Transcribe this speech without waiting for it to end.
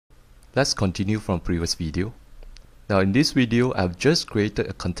Let's continue from previous video. Now in this video, I've just created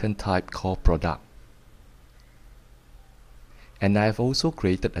a content type called product. And I've also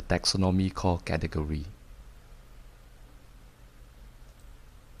created a taxonomy called category.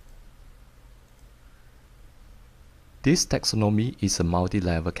 This taxonomy is a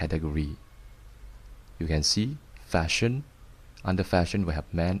multi-level category. You can see fashion. Under fashion we have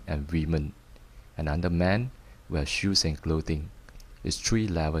men and women. And under men we have shoes and clothing. It's 3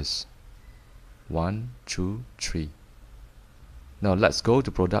 levels. 1, 2, 3. Now let's go to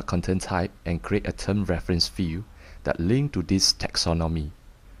product content type and create a term reference field that link to this taxonomy.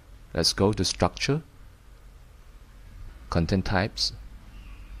 Let's go to structure, content types,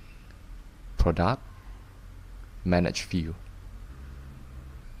 product, manage field.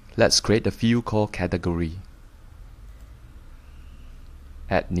 Let's create a field called category.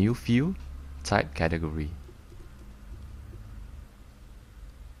 Add new field, type category.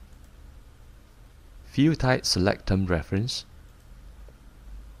 Field type, select term reference.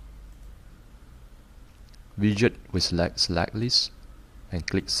 Widget, we select list and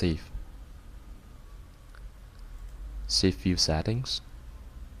click save. Save field settings.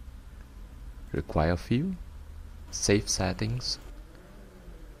 Require field. Save settings.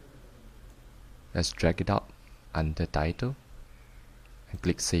 Let's drag it up under title and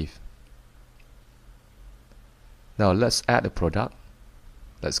click save. Now let's add a product.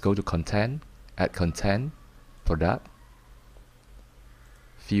 Let's go to content, add content, product,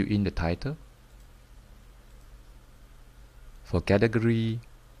 fill in the title. For category,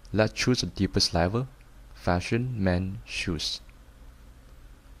 let's choose the deepest level, fashion, men, shoes.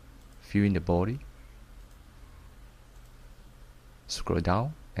 Fill in the body. Scroll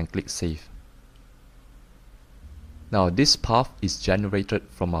down and click save. Now this path is generated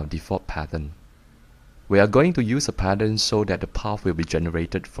from our default pattern. We are going to use a pattern so that the path will be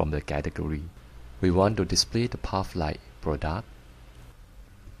generated from the category. We want to display the path like product,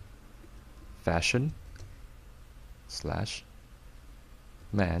 fashion, slash,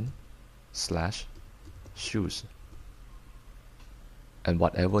 man, slash, shoes, and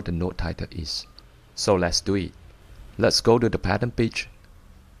whatever the node title is. So let's do it. Let's go to the pattern page,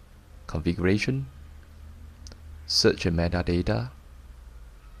 configuration, search and metadata,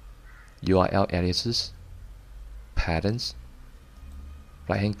 URL aliases, patterns,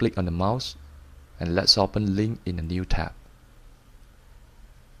 right hand click on the mouse, and let's open link in a new tab.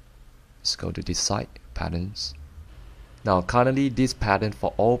 Let's go to this site, patterns. Now currently this pattern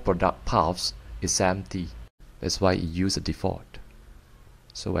for all product paths is empty. That's why it uses the default.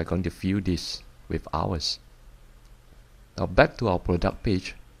 So we're going to fill this with ours. Now back to our product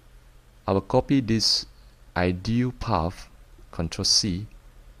page. I will copy this ideal path, Ctrl C,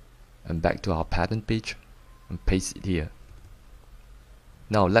 and back to our pattern page and paste it here.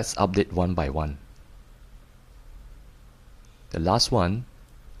 Now let's update one by one. The last one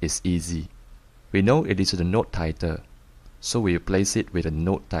is easy. We know it is the node title, so we replace it with a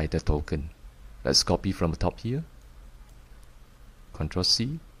node title token. Let's copy from the top here, Ctrl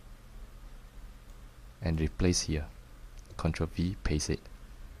C, and replace here. Ctrl V, paste it.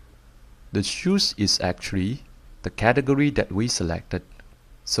 The shoes is actually the category that we selected,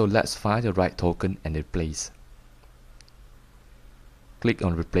 so let's find the right token and replace. Click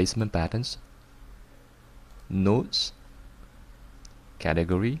on replacement patterns, nodes,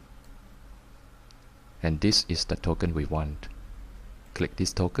 category, and this is the token we want. Click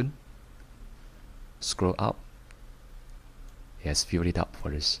this token, scroll up, it has filled it up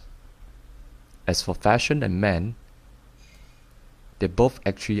for us. As for fashion and men, they both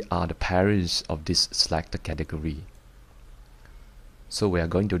actually are the parents of this selected category. So we are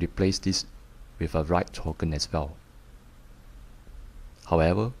going to replace this with a right token as well.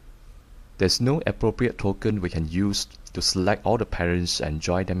 However, there's no appropriate token we can use to select all the parents and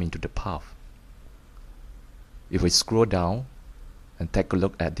join them into the path. If we scroll down and take a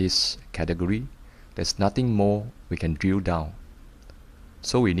look at this category, there's nothing more we can drill down.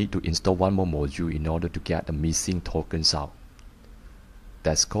 So we need to install one more module in order to get the missing tokens out.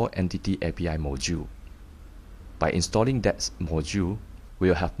 That's called Entity API module. By installing that module,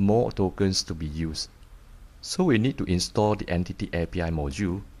 we'll have more tokens to be used. So we need to install the Entity API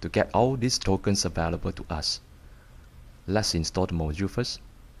module to get all these tokens available to us. Let's install the module first.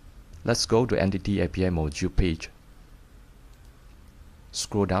 Let's go to Entity API module page.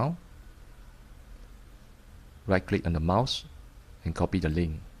 Scroll down, right click on the mouse and copy the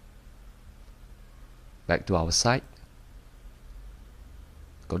link. Back to our site.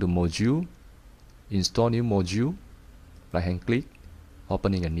 Go to module, install new module, right hand click,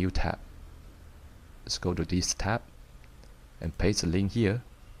 opening a new tab. Let's go to this tab and paste the link here.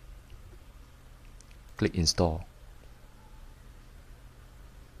 Click Install.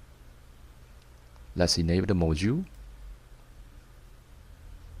 Let's enable the module.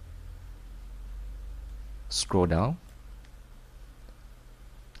 Scroll down.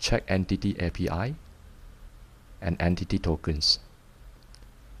 Check Entity API and Entity Tokens.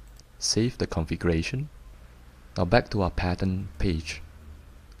 Save the configuration. Now back to our pattern page.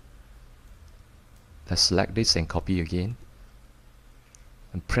 Let's select this and copy again.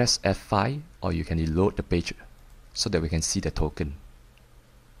 And press F5, or you can reload the page so that we can see the token.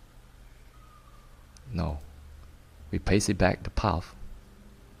 Now we paste it back the path.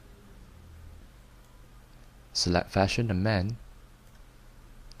 Select fashion and men.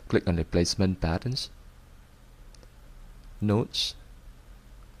 Click on replacement patterns. Notes.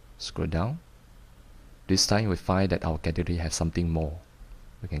 Scroll down. This time we find that our category has something more.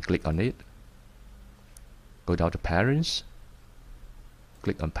 We can click on it. Go down to parents.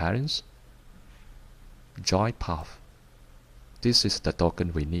 Click on parents. Join path. This is the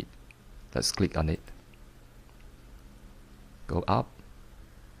token we need. Let's click on it. Go up.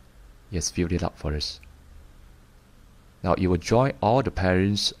 Yes, fill it up for us. Now it will join all the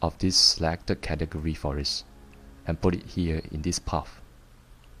parents of this selected category for us and put it here in this path.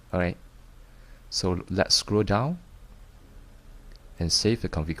 Alright, so let's scroll down and save the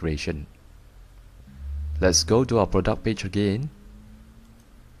configuration. Let's go to our product page again.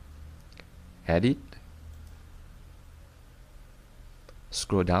 Edit.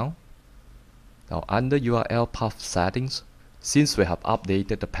 Scroll down. Now under URL path settings, since we have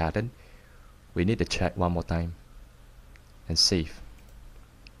updated the pattern, we need to check one more time and save.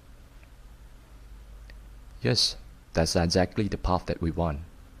 Yes, that's exactly the path that we want.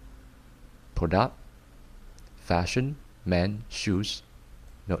 Product, fashion, men, shoes,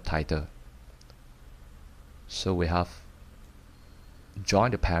 note title. So we have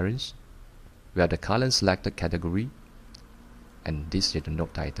join the parents, we have the current selected category, and this is the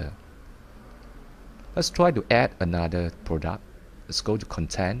note title. Let's try to add another product. Let's go to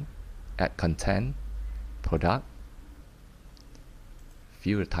content, add content, product,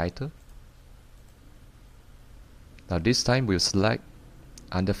 view the title. Now this time we'll select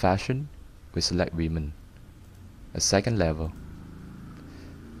under fashion, we select women. A second level.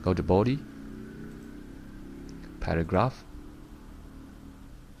 Go to body, paragraph,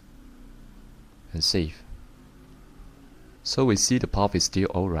 and save. So we see the path is still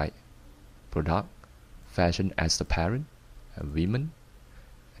alright. Product, fashion as the parent, and women,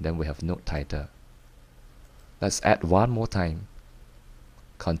 and then we have note title. Let's add one more time.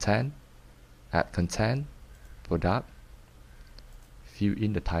 Content, add content, product, fill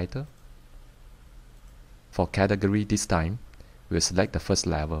in the title. For category this time, we'll select the first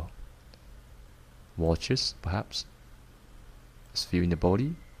level. Watches, perhaps. Let's fill in the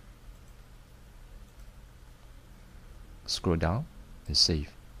body. Scroll down and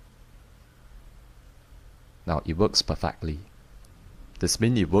save. Now it works perfectly. This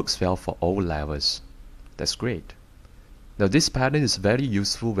means it works well for all levels. That's great. Now this pattern is very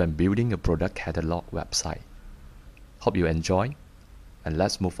useful when building a product catalog website. Hope you enjoy, and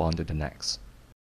let's move on to the next.